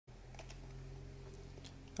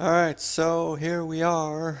Alright, so here we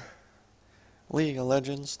are. League of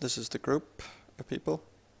Legends. This is the group of people.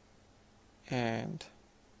 And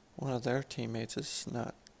one of their teammates is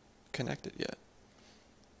not connected yet.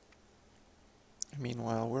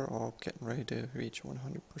 Meanwhile, we're all getting ready to reach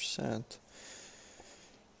 100%.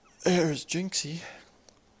 There's Jinxie.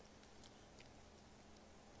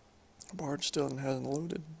 Bard still hasn't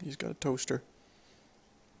loaded. He's got a toaster.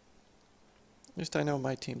 At least I know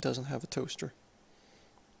my team doesn't have a toaster.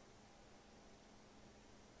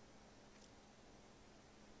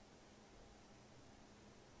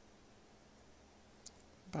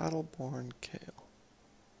 Battleborn Kale.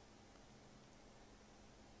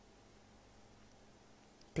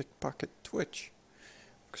 Pickpocket Twitch.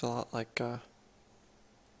 Looks a lot like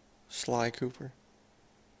Sly Cooper.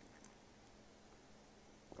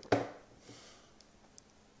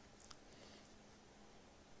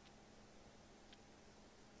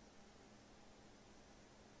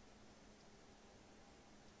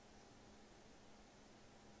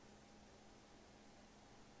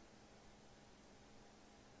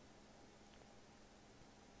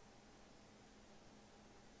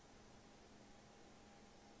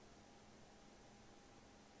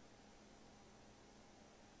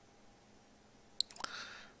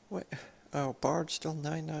 Wait, oh, Bard's still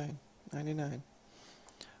 99.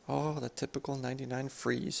 Oh, the typical 99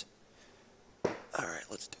 freeze. Alright,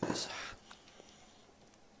 let's do this.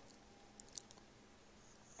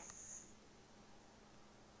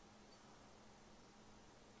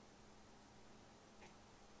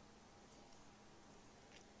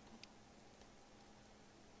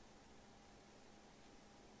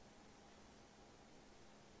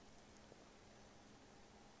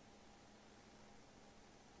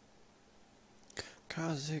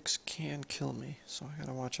 Kha'Zix can kill me, so I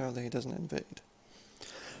gotta watch out that he doesn't invade.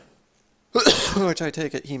 Which I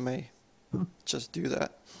take it he may just do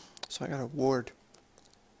that. So I gotta ward.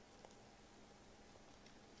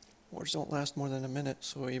 Wards don't last more than a minute,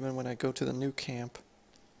 so even when I go to the new camp,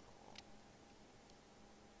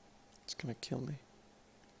 it's gonna kill me.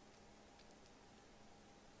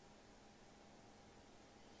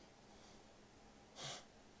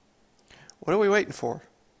 What are we waiting for?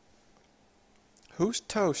 Whose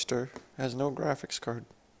toaster has no graphics card?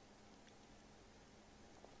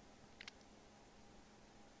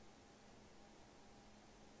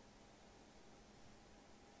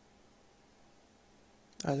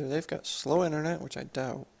 Either they've got slow internet, which I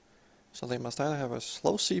doubt, so they must either have a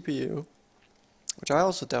slow CPU, which I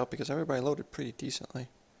also doubt because everybody loaded pretty decently.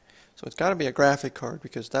 So it's got to be a graphic card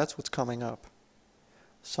because that's what's coming up.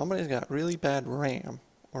 Somebody's got really bad RAM,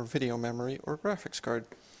 or video memory, or graphics card.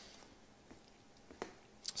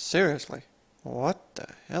 Seriously, what the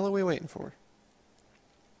hell are we waiting for?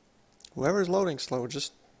 Whoever's loading slow,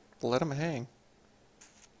 just let them hang.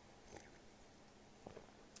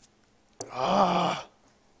 Ah!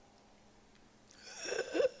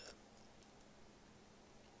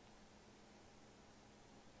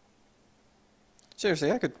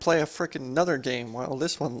 Seriously, I could play a frickin' another game while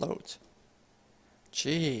this one loads.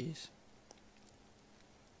 Jeez.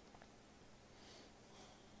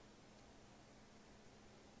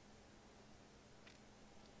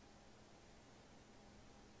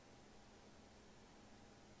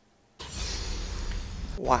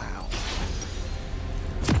 Wow.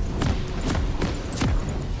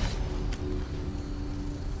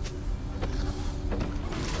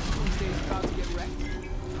 Tuesday's about to get wrecked.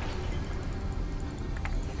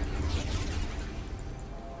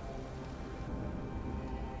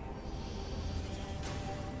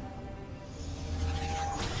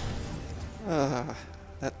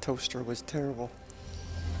 That toaster was terrible.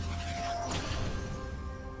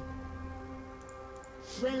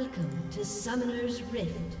 Welcome to Summoner's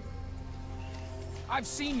Rift. I've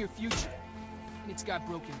seen your future, and it's got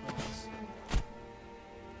broken bones.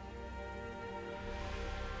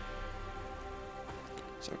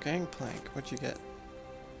 So Gangplank, what'd you get?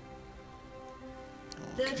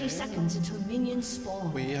 30 seconds until minions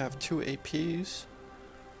spawn. We have 2 APs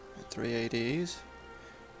and 3 ADs.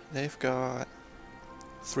 They've got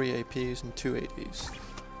 3 APs and 2 ADs.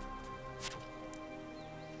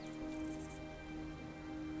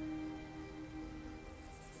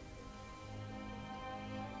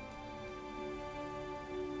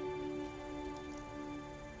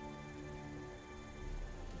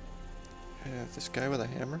 This guy with a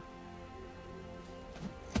hammer?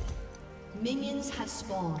 Minions have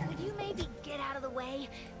spawned. Could you maybe get out of the way?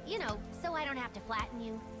 You know, so I don't have to flatten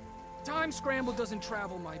you. Time scramble doesn't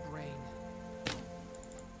travel my brain.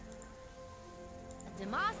 A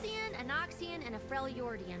Demacian, a Noxian, and a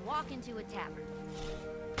Freljordian walk into a tavern.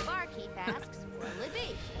 Barkeep asks, what'll it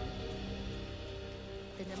be?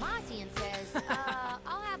 The Demacian says,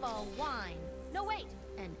 I'll have a wine. No, wait,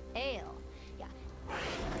 an ale. Yeah.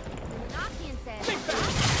 The Noxian says,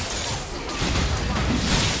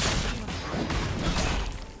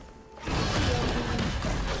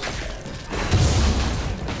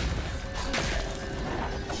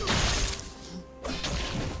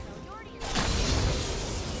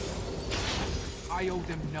 I owe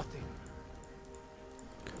them nothing.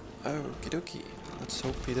 Okie dokie. Let's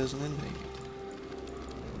hope he doesn't invade.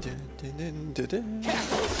 Dun, dun, dun, dun, dun.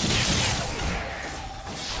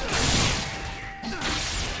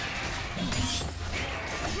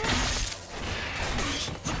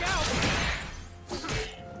 Look out!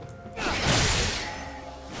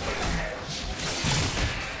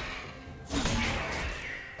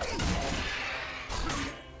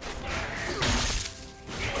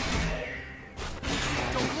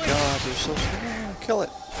 God, they're so slow. Kill it.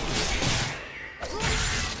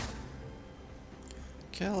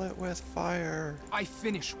 Kill it with fire. I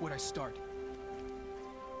finish what I start.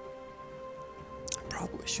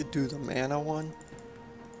 Probably should do the mana one.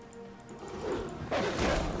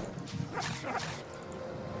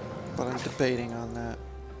 But I'm debating on that.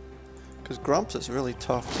 Because Grumps is really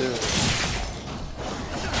tough too.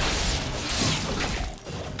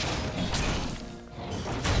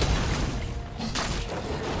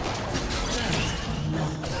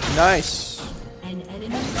 Nice. An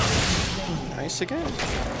enemy slain. Nice again.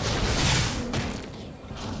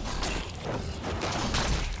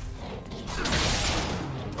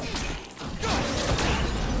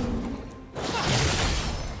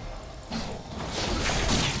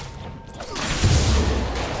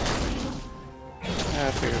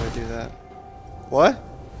 I figured I'd do that. What?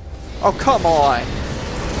 Oh, come on!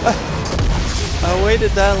 I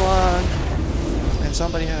waited that long, and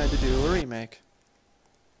somebody had to do a remake.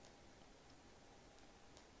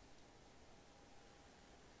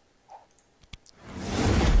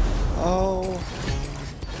 Oh.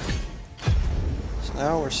 So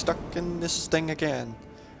now we're stuck in this thing again.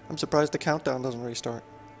 I'm surprised the countdown doesn't restart.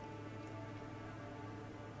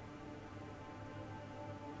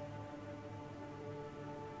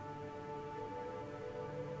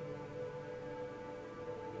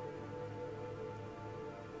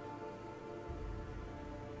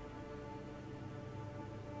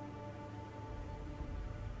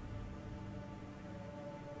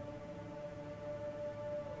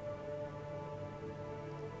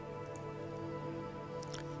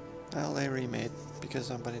 Well, they remade because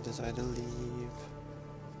somebody decided to leave.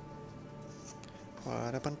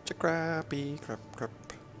 What a bunch of crappy crap.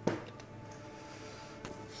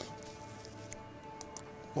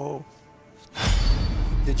 Whoa.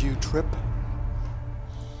 Did you trip?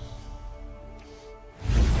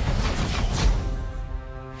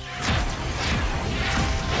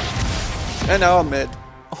 And now I'm mid.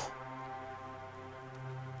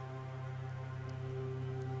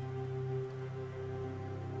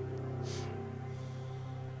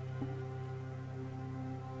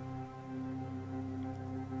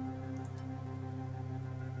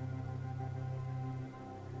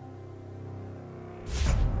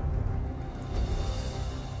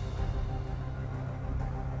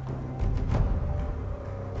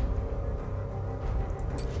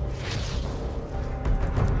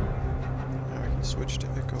 Switch to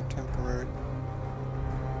EKKO temporary.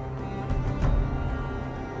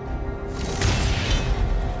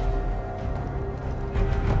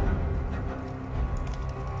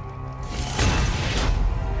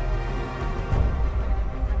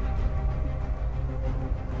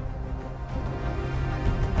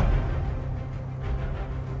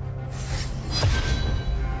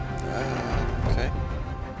 Okay.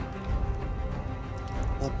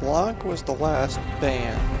 LeBlanc was the last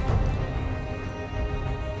ban.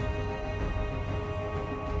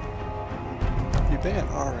 Ban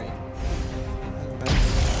Ari.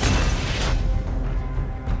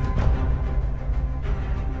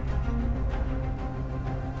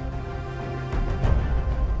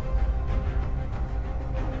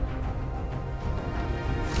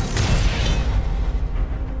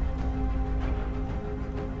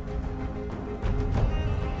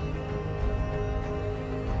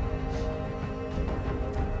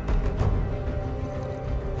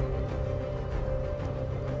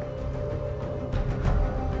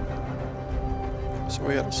 So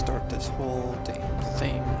we gotta start this whole damn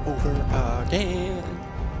thing over again.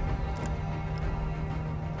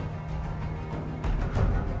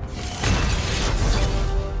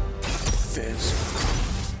 Fizz.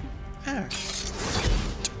 Ah.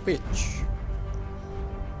 Twitch.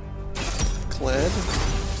 Cled.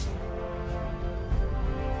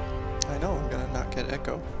 I hit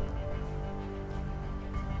EKKO.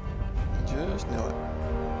 Just knew it.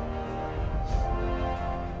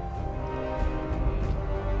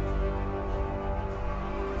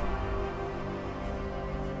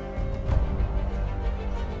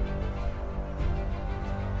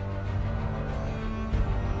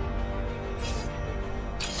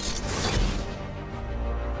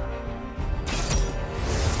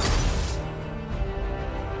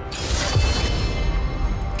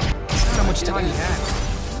 How much time you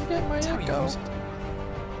have? Get my That's how you EKKO. use it.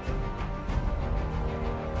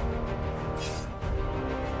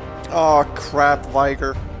 Oh crap,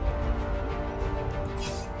 VEIGER.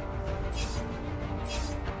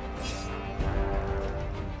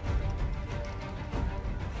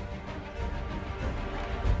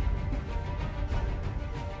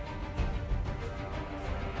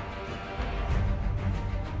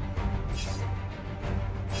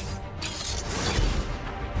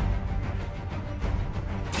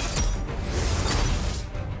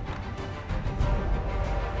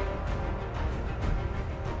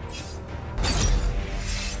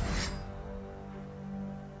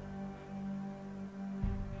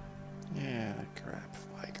 Yeah, crap,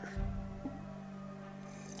 VEIGER.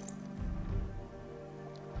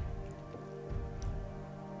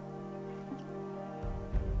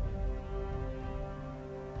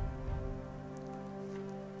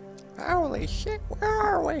 Holy shit, where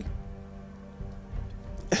are we?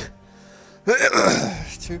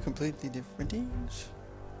 Two completely different teams.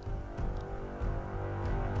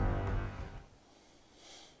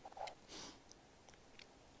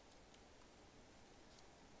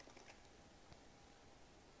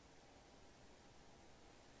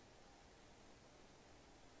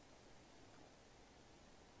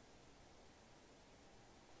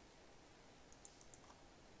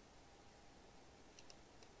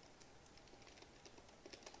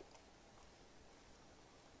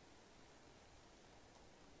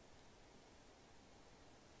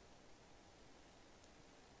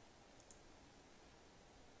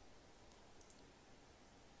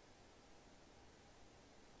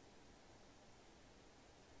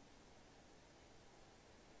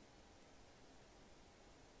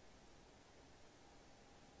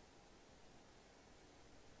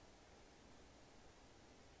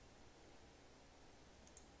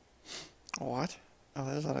 What? Oh,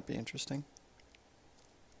 that ought to be interesting.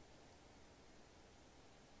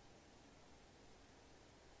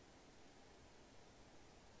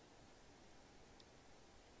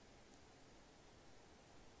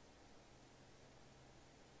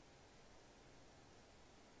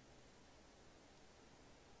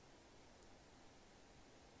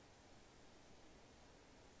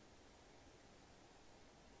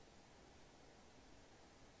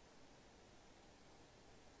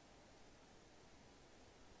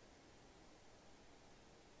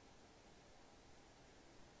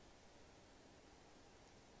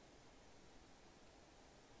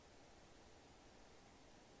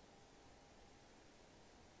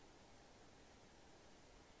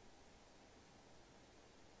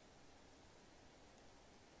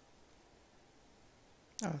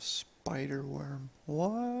 A spider worm.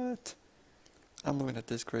 What? I'm looking at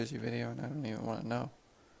this crazy video and I don't even want to know.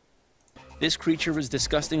 This creature was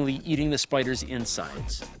disgustingly eating the spider's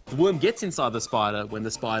insides. The worm gets inside the spider when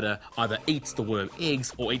the spider either eats the worm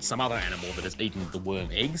eggs or eats some other animal that has eaten the worm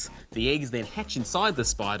eggs. The eggs then hatch inside the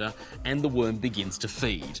spider and the worm begins to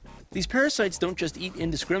feed. These parasites don't just eat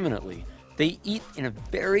indiscriminately. They eat in a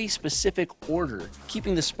very specific order,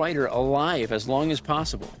 keeping the spider alive as long as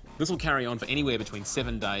possible. This will carry on for anywhere between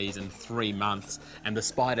 7 days and 3 months, and the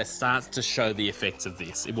spider starts to show the effects of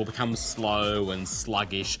this. It will become slow and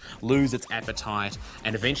sluggish, lose its appetite,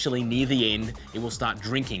 and eventually near the end, it will start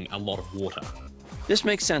drinking a lot of water. This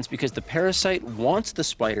makes sense because the parasite wants the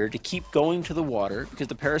spider to keep going to the water because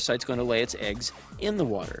the parasite's going to lay its eggs in the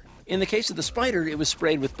water. In the case of the spider, it was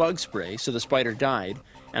sprayed with bug spray, so the spider died,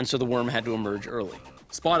 and so the worm had to emerge early.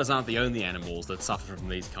 Spiders aren't the only animals that suffer from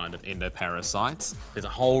these kind of endoparasites. There's a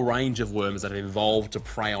whole range of worms that have evolved to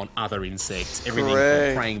prey on other insects, everything Hooray.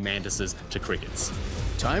 from praying mantises to crickets.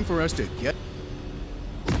 Time for us to get...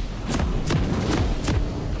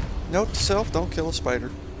 Note to self, don't kill a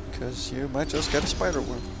spider, because you might just get a spider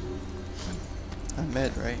worm. I'm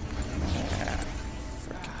mid, right? Yeah,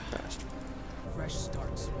 frickin' bastard. Fresh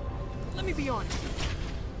starts. Let me be honest.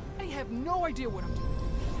 I have no idea what I'm doing.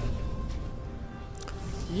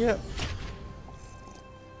 Yep.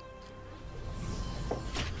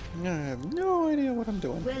 I have no idea what I'm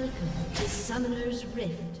doing. Welcome to Summoner's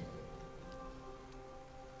Rift.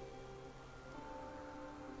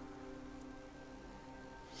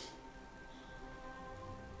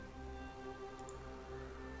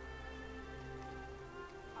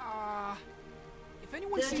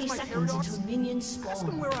 anyone 30 sees my seconds paradox, until minions ask them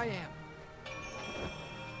spawn. where I am.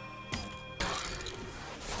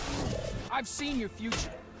 I've seen your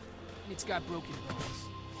future. And it's got broken bones.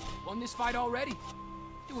 Won this fight already.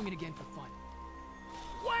 Doing it again for fun.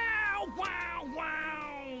 Wow! Wow!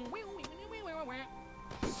 Wow! Wow! Wow! Wow!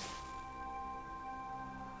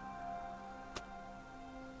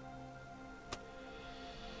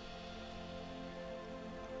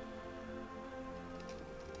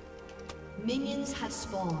 Minions have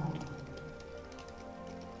spawned.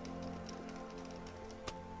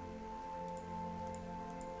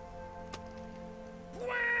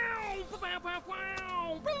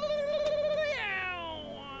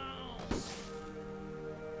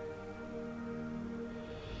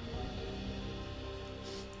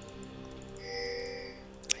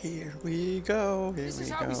 Here we go, here This we is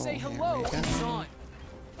go, how we say here hello we to go. Zon.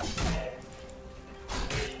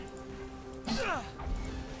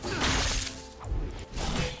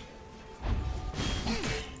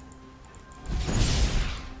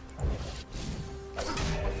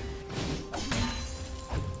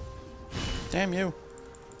 Damn you.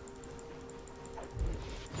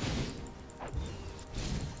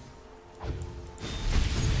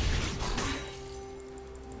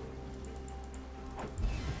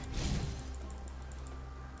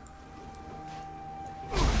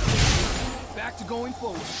 Back to going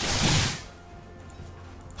forward.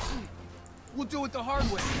 We'll do it the hard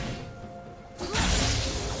way.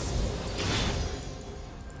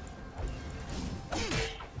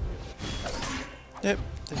 Yep,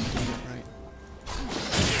 didn't do it right.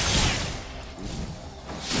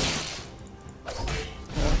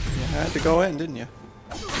 Well, you had to go in, didn't you?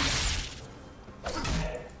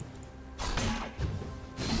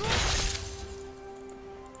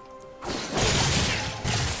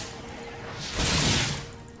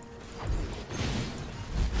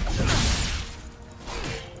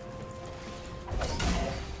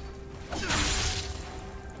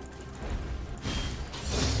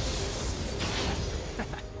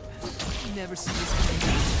 You never see this coming.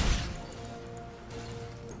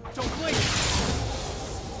 Don't blink!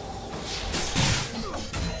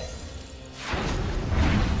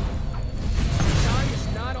 Time is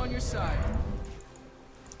not on your side.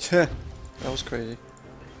 That was crazy.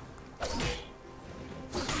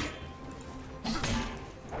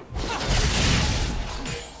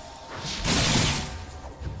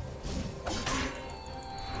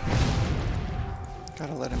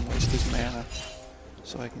 Gotta let him waste his mana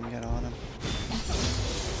so I can get on him.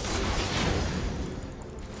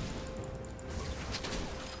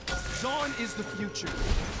 Zon is the future.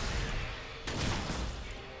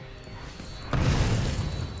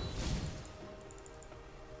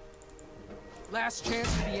 Last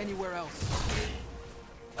chance to be anywhere else.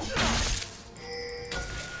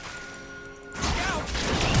 Out!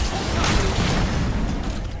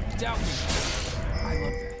 Doubt me. I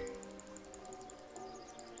love that.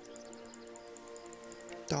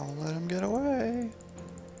 Don't let him get away.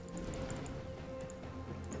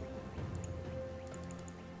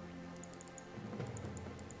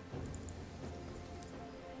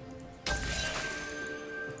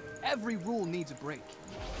 Every rule needs a break.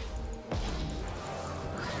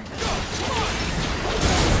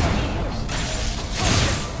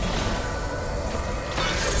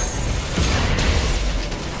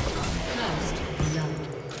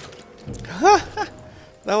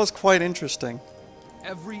 That was quite interesting.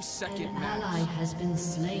 Every second An matters. ally has been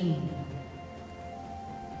slain.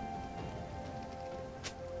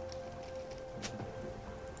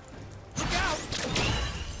 Look out!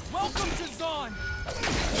 Welcome to Zon!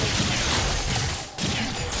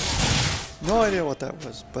 No idea what that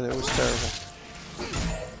was, but it was terrible.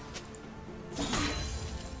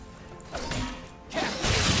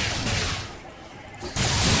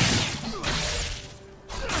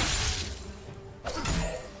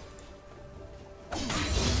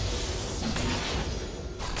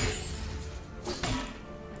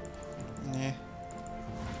 Yeah.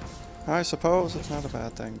 I suppose it's not a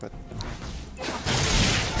bad thing, but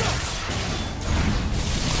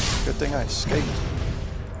good thing I escaped.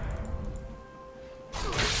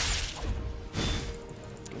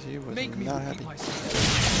 Because he was Make me not repeat happy. myself.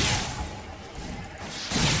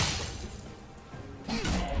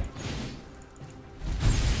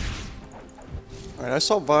 Alright, I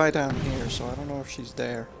saw Vi down here, so I don't know if she's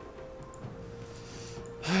there.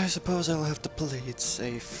 I suppose I'll have to play it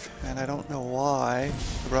safe. And I don't know why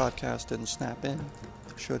the broadcast didn't snap in.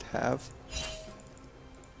 Should have.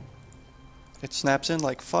 It snaps in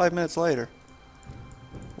like 5 minutes later.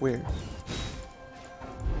 Weird.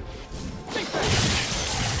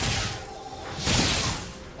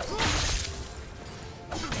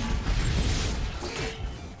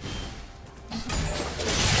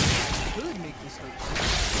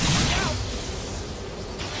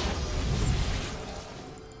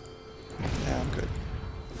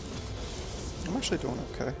 actually doing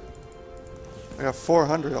okay. I got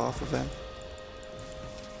 400 off of him.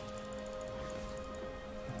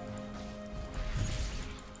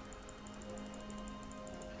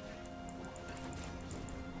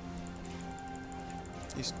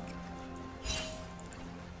 He's...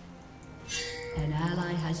 An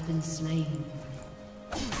ally has been slain.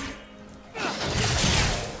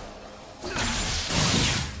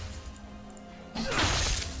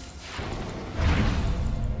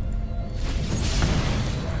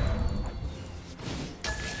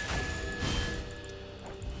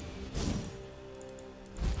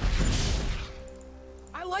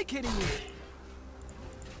 I like hitting you.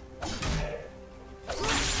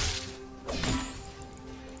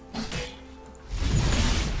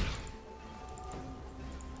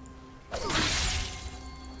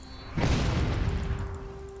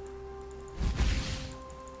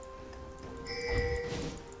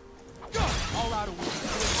 All out of work.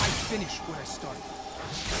 I finish where I started.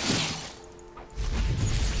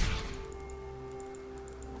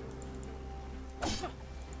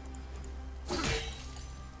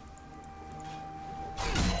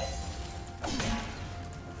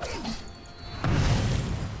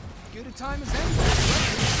 Good a time as any.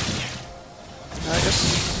 I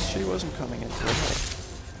guess she wasn't coming in for help.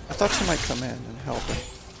 I thought she might come in and help him.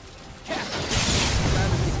 Cap. I'd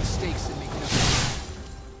rather make mistakes than make nothing.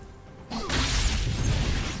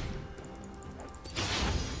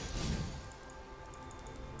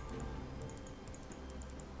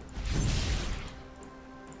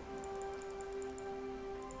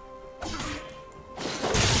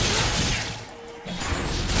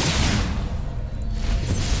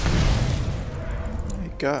 He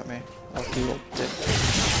got me. I'll deal with it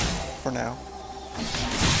for now.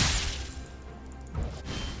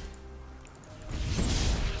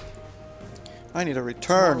 I need a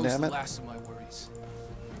return, Tomorrow's damn the it. last of my worries.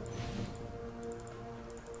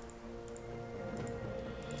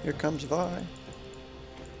 Here comes Vi.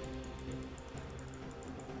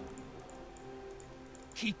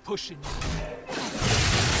 Keep pushing me.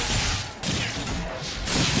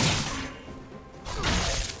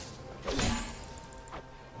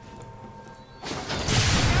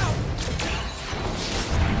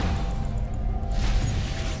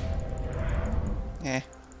 Eh.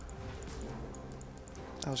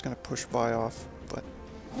 I was gonna push Vi off, but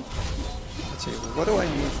let's see. What do I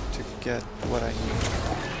need to get what I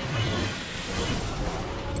need?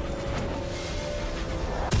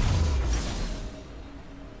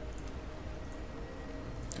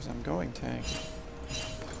 Because I'm going tank.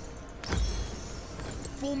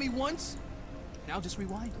 Fool me once, and I'll just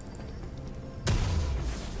rewind.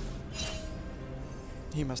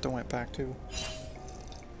 He must have went back too.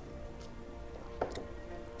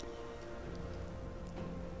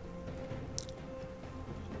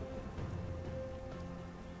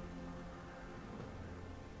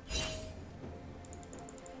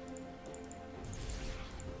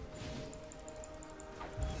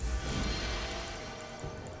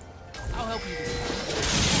 I'll help you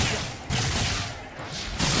this time.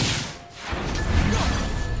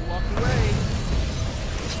 Walk away.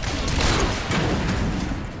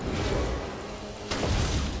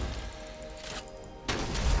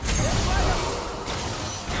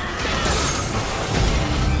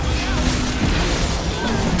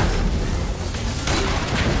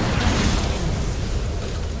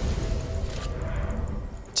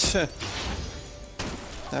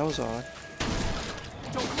 That was odd.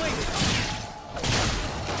 Don't blame it.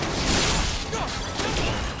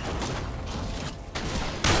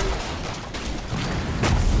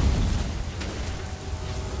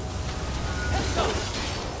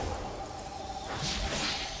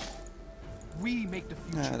 We make the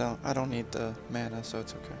future. Nah, I don't need the mana, so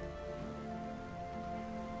it's okay.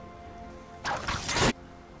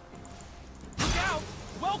 Look out!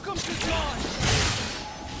 Welcome to dawn!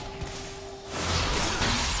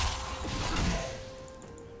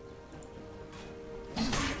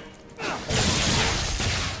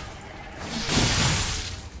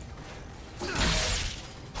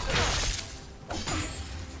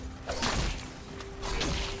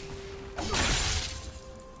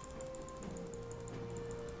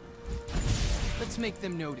 Let's make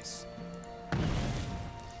them notice.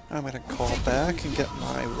 I'm gonna call back and get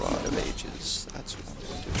my Rod of Ages. That's what I'm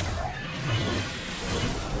gonna do.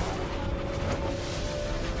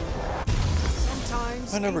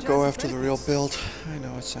 Sometimes I never age go has after the real benefits. build. I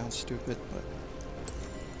know it sounds stupid, but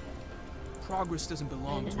Progress doesn't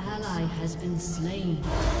belong An to us. ally has been slain.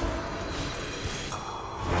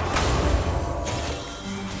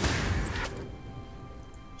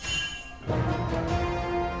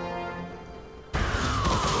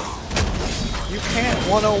 You can't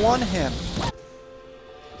 101 him.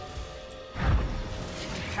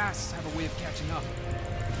 Pasts have a way of catching up.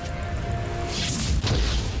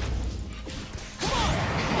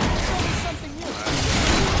 Something new.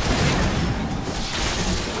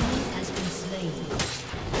 Has been slain.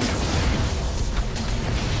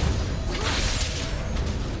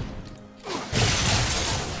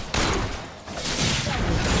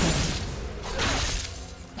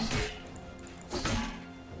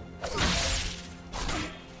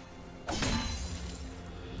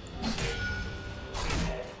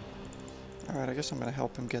 Alright, I guess I'm gonna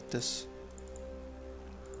help him get this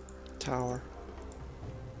tower.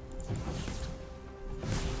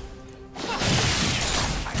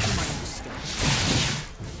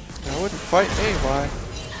 I wouldn't fight AY.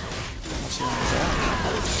 Unless he wants that.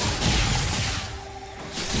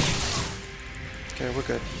 Okay, we're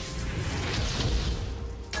good.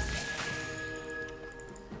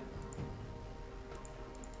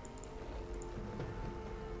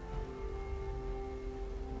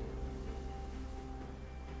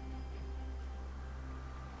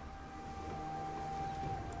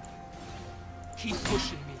 Keep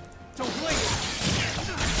pushing me. Don't blink.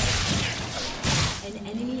 An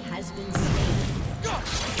enemy has been slain.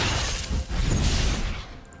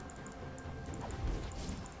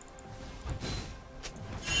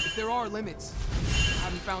 If there are limits, I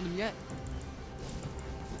haven't found them yet.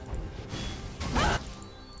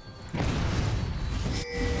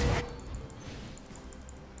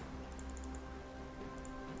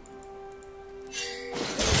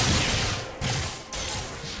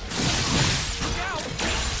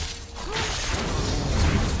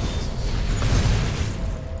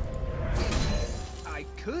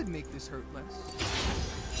 Could make this hurt less.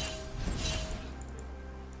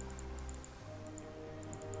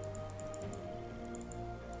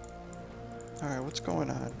 Alright, what's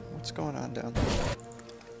going on? What's going on down there?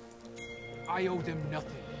 I owe them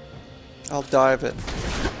nothing. I'll dive it.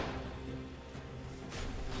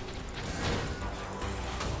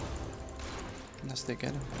 Unless they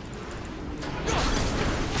get him.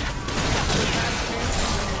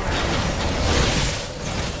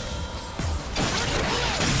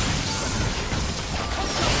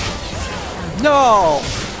 No!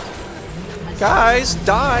 Guys,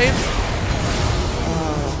 dive!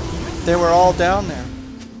 They were all down there.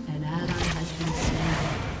 An ally has been slain.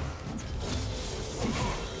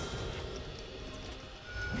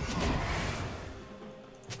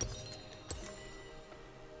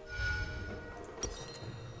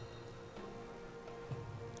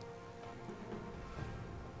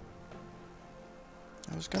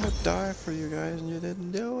 I was gonna die for you guys and you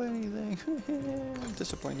didn't do anything. I'm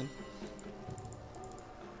disappointed.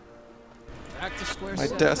 Back to square My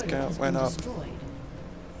set. death count went up. Destroyed.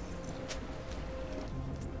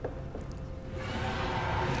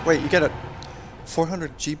 Wait, you get a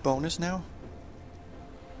 400G bonus now?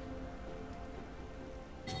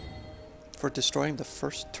 For destroying the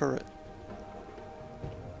first turret.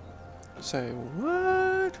 Say,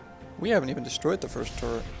 what? We haven't even destroyed the first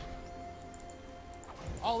turret.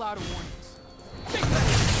 All out of warnings.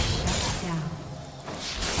 Down.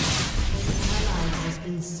 An ally has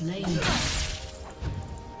been slain.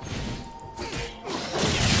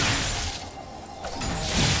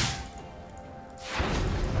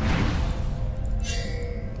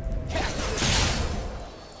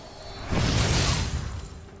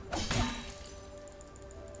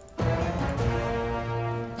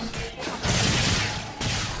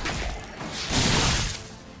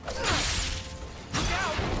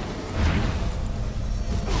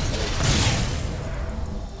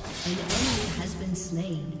 An enemy has been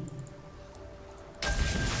slain.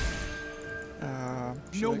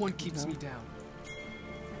 No one keeps me down.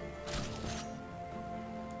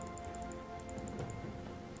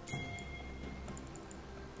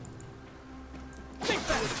 Think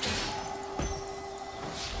fast.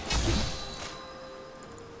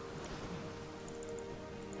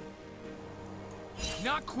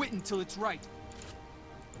 Not quit until it's right.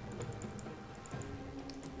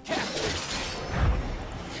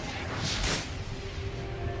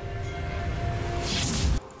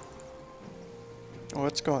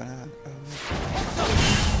 What's going on?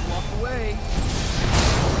 Walk away.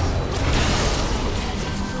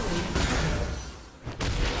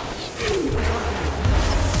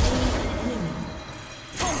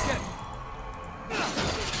 Don't get it.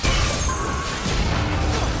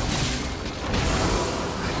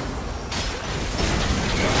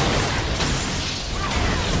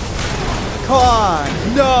 Come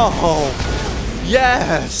on! No!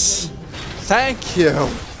 Yes! Thank you!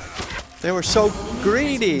 They were so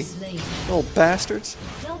greedy! Slain. Little bastards.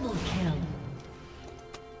 Double kill.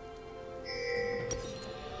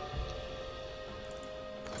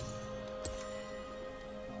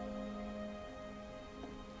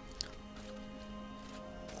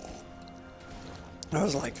 I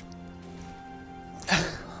was like,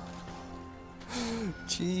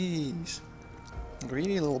 jeez.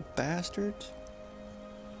 Greedy little bastards.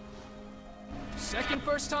 Second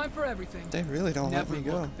first time for everything. They really don't let Never me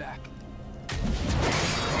go. look back.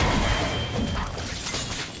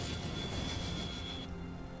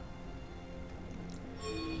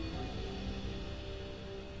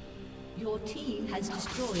 Your team has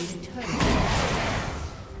destroyed a turret.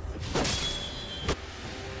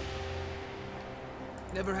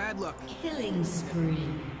 Never had luck. Killing spree.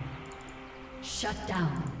 Shut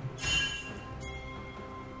down.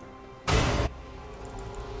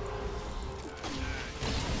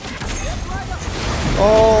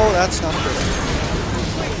 Oh, that's not good.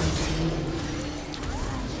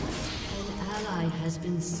 An ally has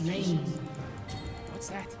been slain. What's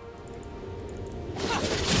that?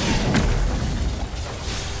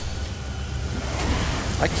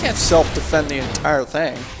 I can't self-defend the entire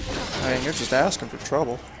thing. I mean, you're just asking for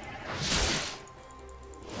trouble.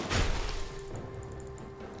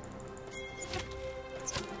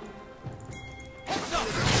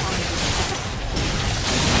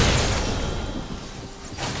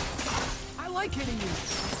 I like hitting you.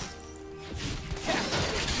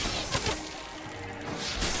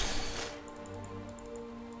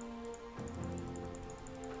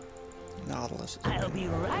 Nautilus. I'll be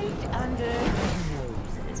right under your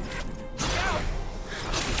noses. Now,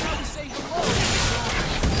 probably say hello.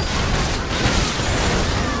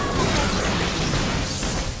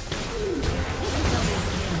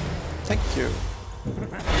 Thank you.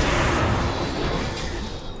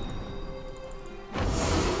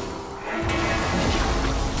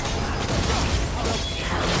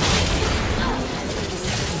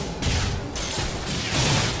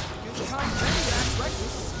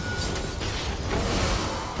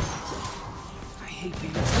 I hate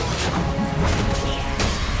being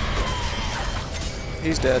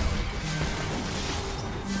He's dead.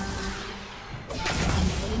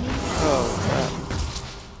 Oh, crap.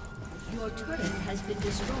 Your turret has been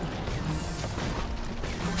destroyed.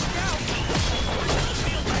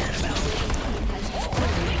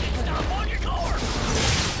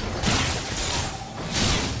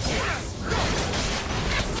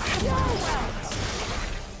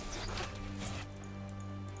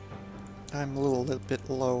 I'm a little bit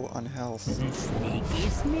low on health. Sneaky,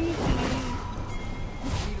 sneaky.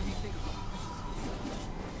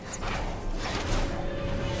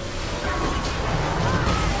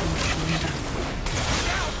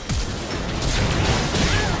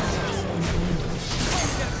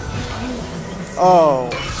 Oh,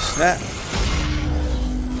 snap.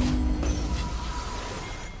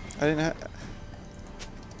 I didn't have...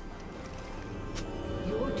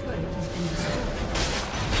 Your turret has been destroyed.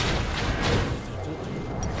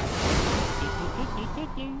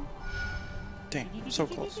 Dang, so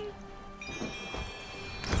close.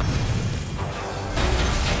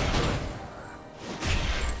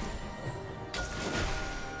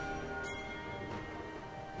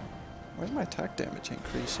 Where's my attack damage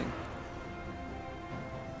increasing?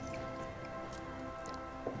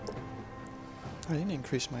 I didn't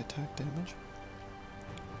increase my attack damage.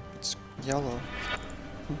 It's yellow.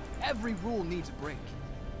 Every rule needs a break.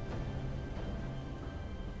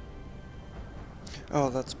 Oh,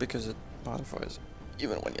 that's because it modifies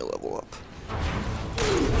even when you level up.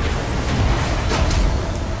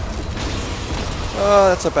 Oh,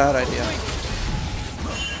 that's a bad idea.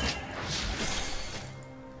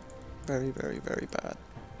 Very, very, very bad.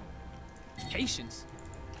 Patience.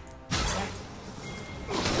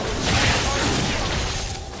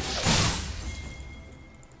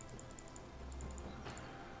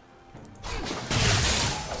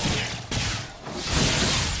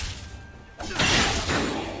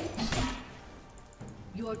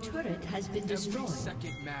 Your turret has been Every destroyed.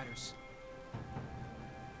 second matters.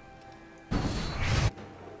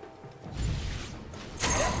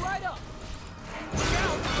 Step right up. Look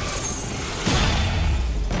out.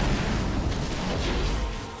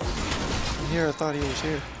 Here, I thought he was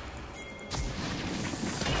here.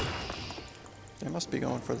 They must be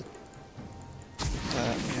going for the...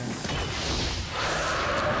 that, yeah.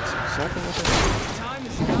 That's exactly what they did. Time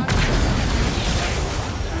is not.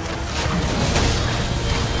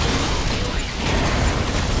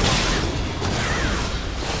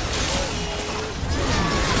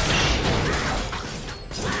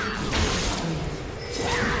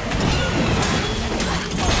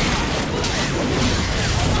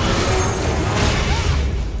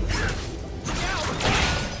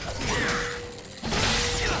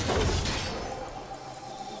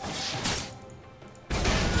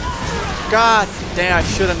 God damn, I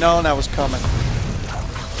should have known that was coming.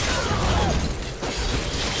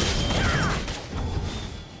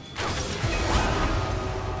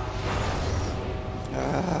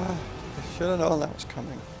 Should have known that was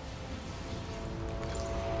coming.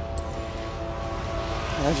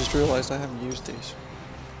 And I just realized I haven't used these.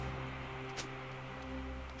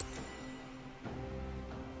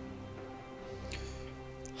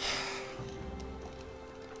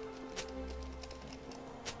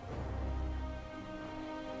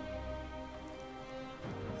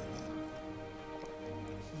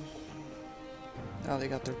 Now they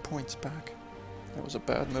got their points back. That was a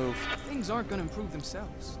bad move. Things aren't gonna improve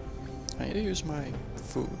themselves. I need to use my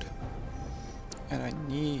food. And I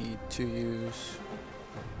need to use...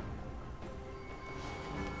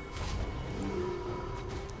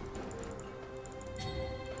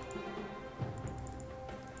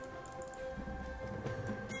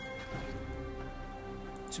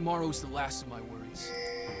 Tomorrow's the last of my worries.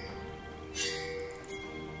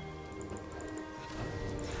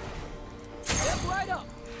 Step right up!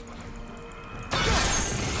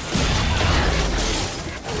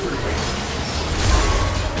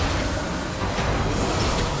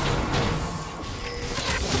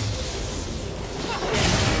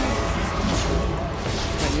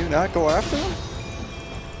 Can you not go after him?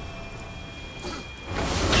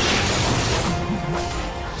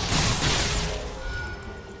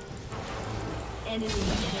 Enemy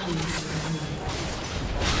killing.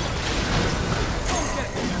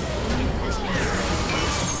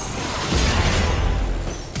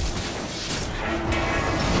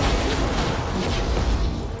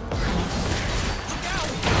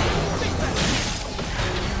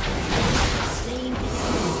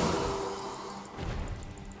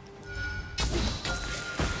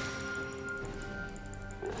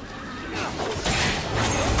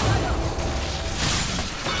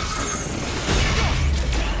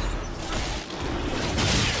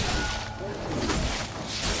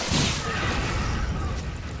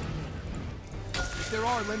 There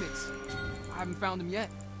are limits. I haven't found them yet.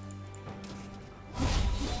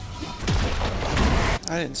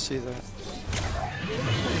 I didn't see that.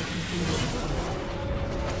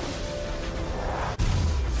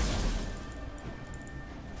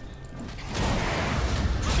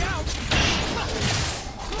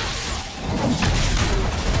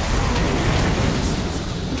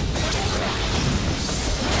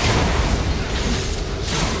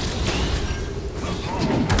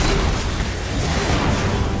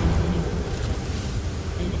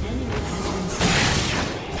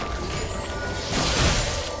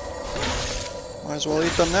 Might as well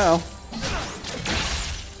eat them now.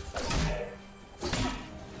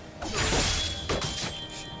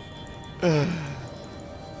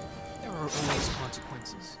 There are always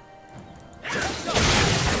consequences.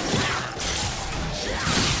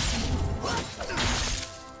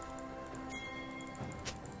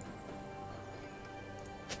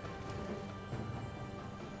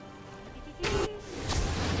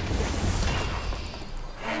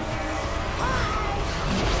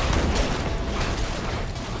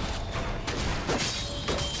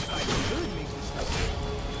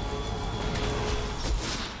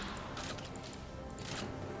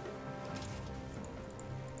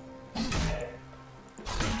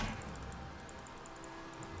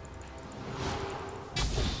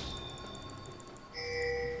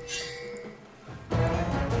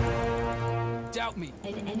 Doubt me.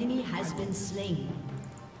 An enemy has been slain.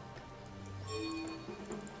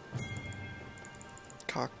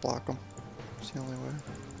 Cock block them. It's the only way.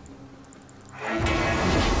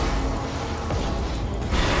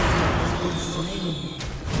 Slain.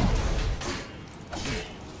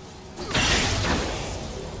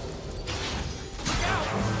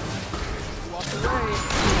 Walk away.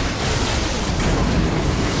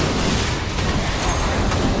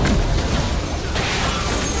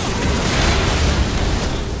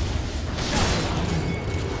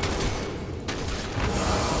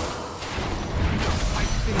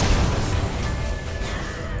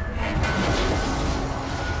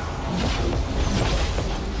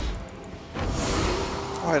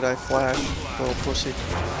 Why did I flash, little pussy?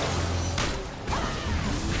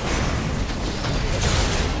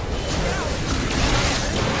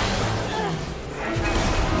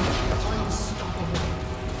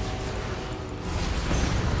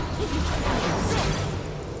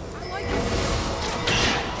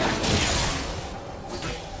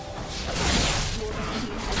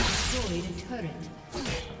 Destroyed a turret.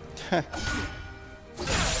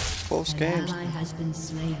 Close An games. ally has been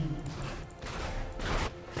slain.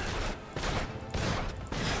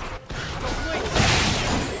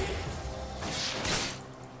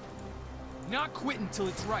 Not quit until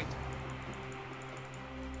it's right.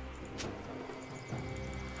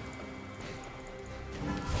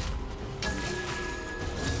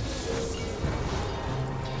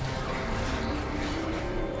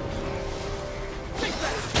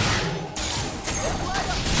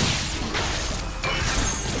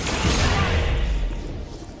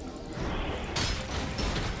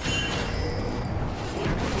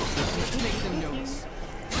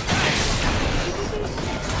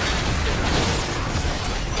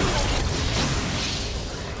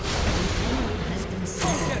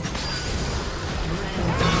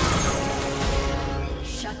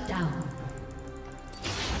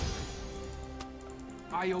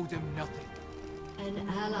 I owe them nothing. An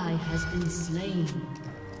ally has been slain.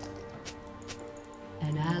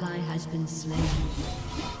 An ally has been slain.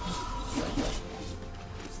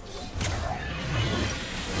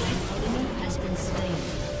 An enemy has been slain.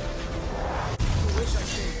 I wish I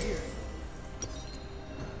stayed here.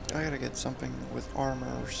 I gotta get something with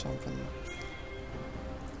armor or something.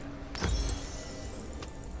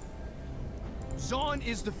 Zaun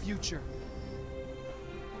is the future.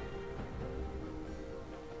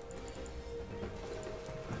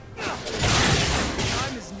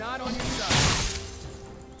 Time is not on your side.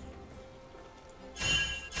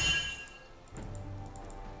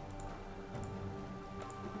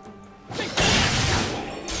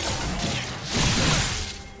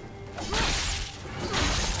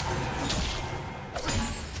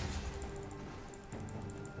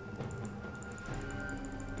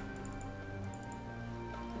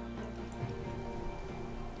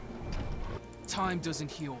 Time doesn't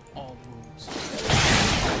heal all wounds.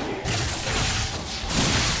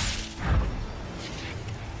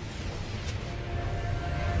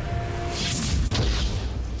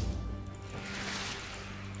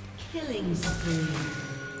 Killing spree.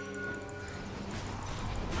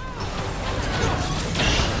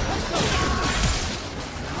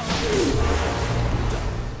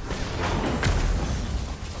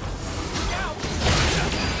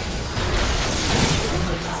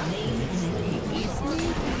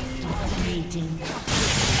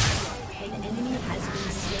 An enemy has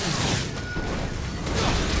been slain.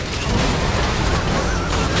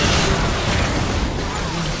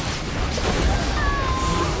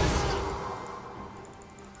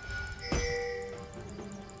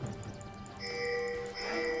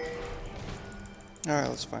 Alright,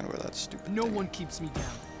 let's find where that stupid No thing- one keeps me down.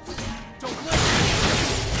 Don't let me.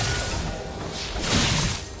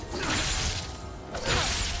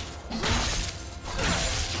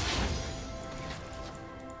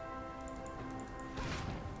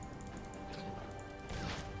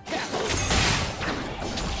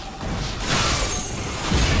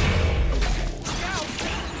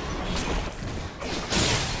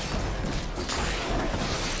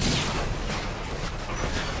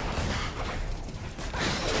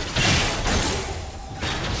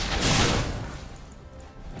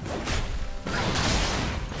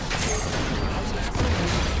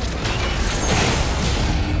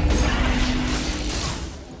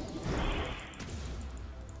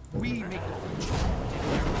 We make the future.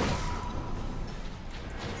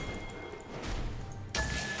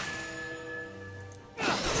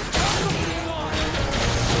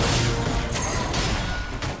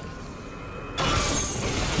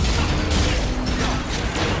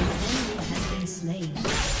 Has been slain.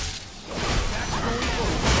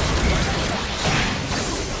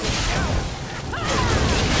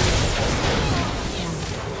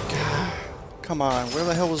 Come on, where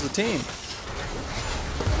the hell was the team?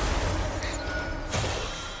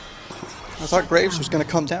 I thought Graves was gonna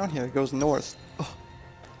come down here. It goes north. Ugh.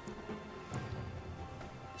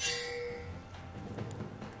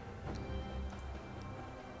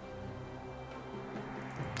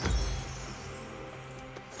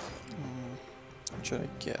 What should I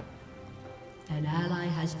get? An ally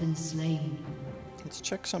has been slain. Let's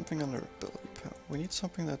check something under ability power. We need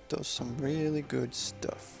something that does some really good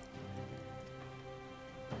stuff.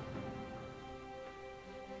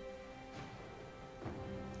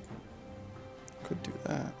 Could do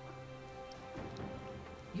that.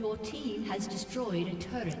 Your team has destroyed a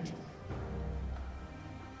turret.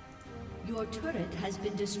 Your turret has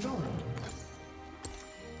been destroyed.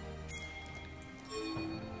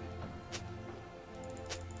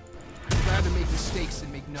 I'd rather make mistakes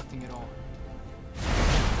than make nothing at all.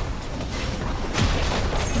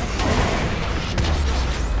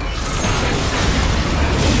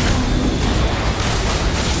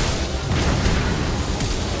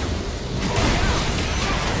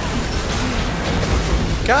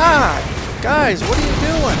 God! Guys, what are you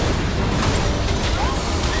doing?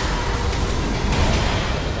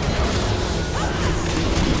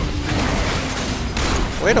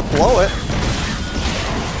 Way to blow it.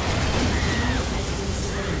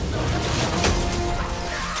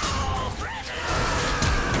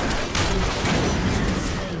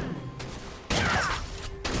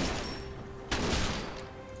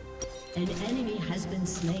 An enemy has been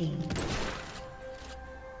slain.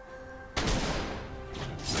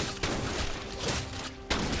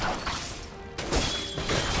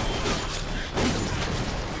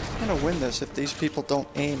 I'm gonna win this if these people don't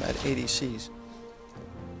aim at ADCs.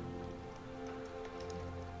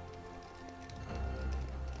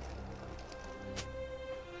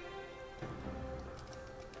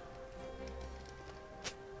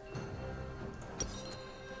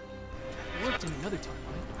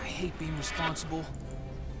 hate being responsible.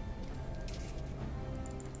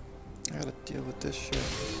 I gotta deal with this shit.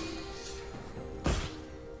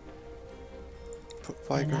 Put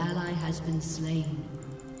An VEIGER. ally has been slain.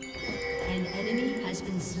 An enemy has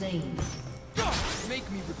been slain.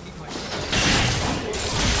 Make me repeat myself.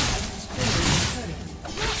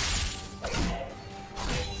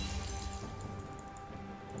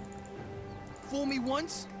 Fool me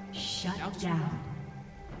once? Shut Now just down.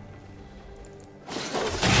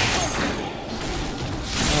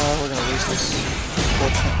 We're gonna lose this,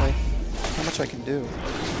 unfortunately. How much I can do.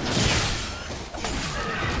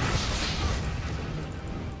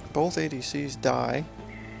 Both ADCs die.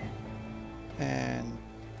 And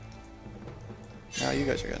now you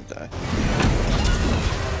guys are gonna die.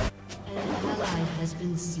 An ally has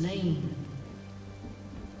been slain.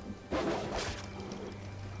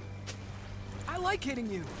 I like hitting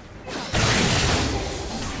you.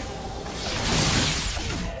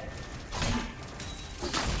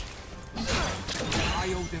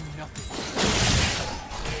 I owe them nothing.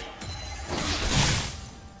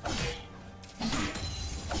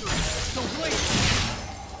 So wait.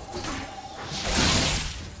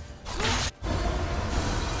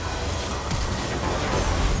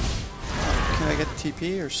 Can I get TP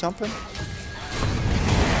or something?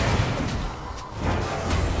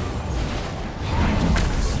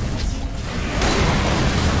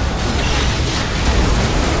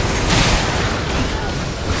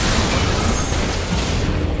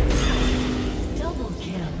 Double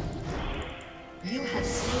kill. You have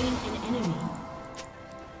slain an enemy.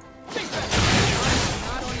 Take that. I'm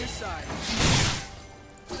not on your side.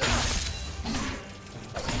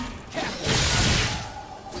 Cap.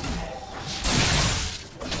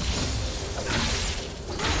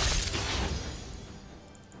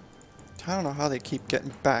 I don't know how they keep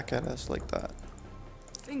getting back at us like that.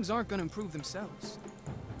 Things aren't gonna improve themselves.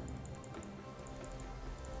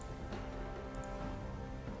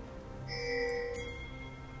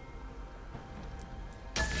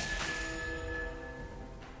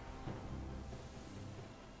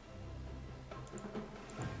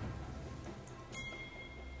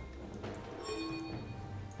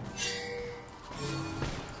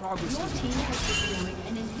 Progress Your is team has destroyed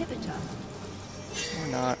an inhibitor. Or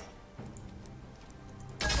not.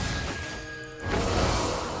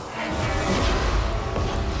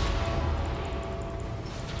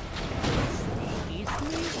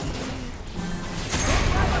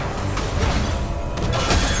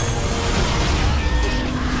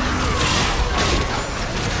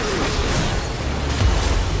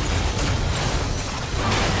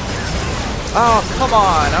 Oh, come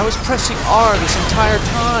on! I was pressing R this entire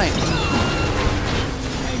time!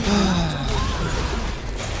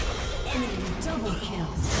 Enemy double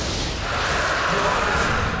kill.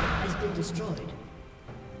 Has been destroyed.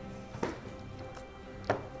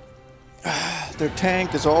 Their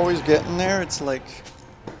tank is always getting there. It's like...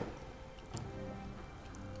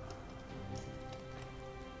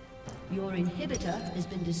 Your inhibitor has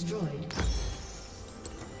been destroyed.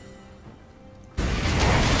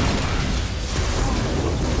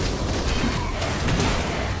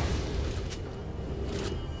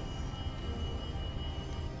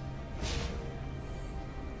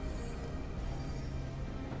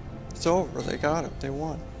 It's over. They got it. They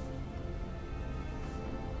won.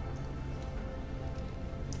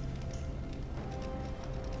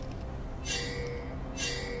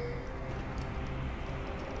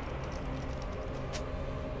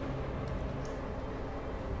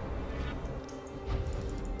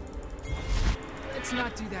 Let's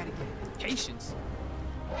not do that again. Patience.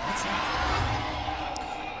 Let's not.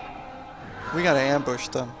 We gotta ambush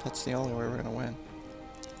them. That's the only way we're gonna win.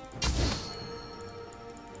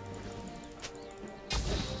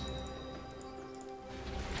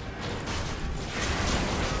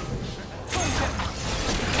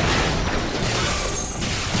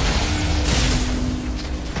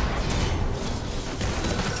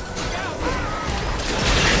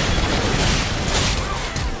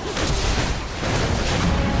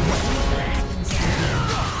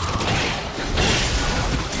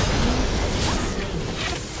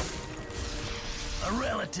 A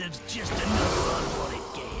relative's just another unwanted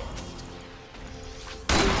guest.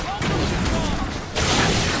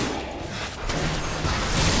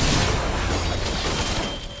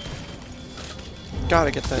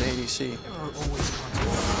 Gotta get that ADC. There are always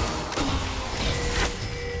consequences.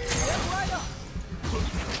 Step right up.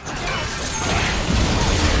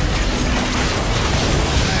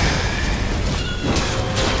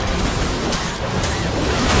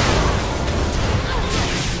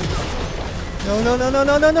 No, no, no, no,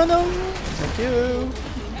 no, no, no, no! Thank you!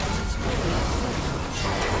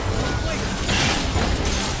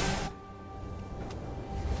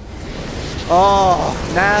 Oh,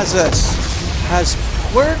 Nasus has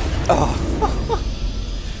worked. Oh,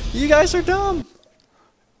 you guys are dumb.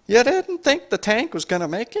 You didn't think the tank was gonna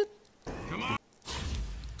make it?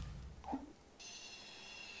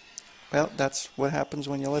 Well, that's what happens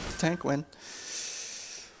when you let the tank win.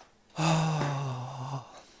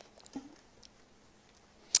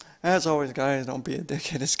 As always, guys, don't be a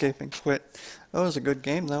dickhead, escape and quit. That was a good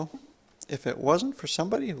game, though. If it wasn't for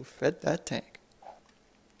somebody who fed that tank.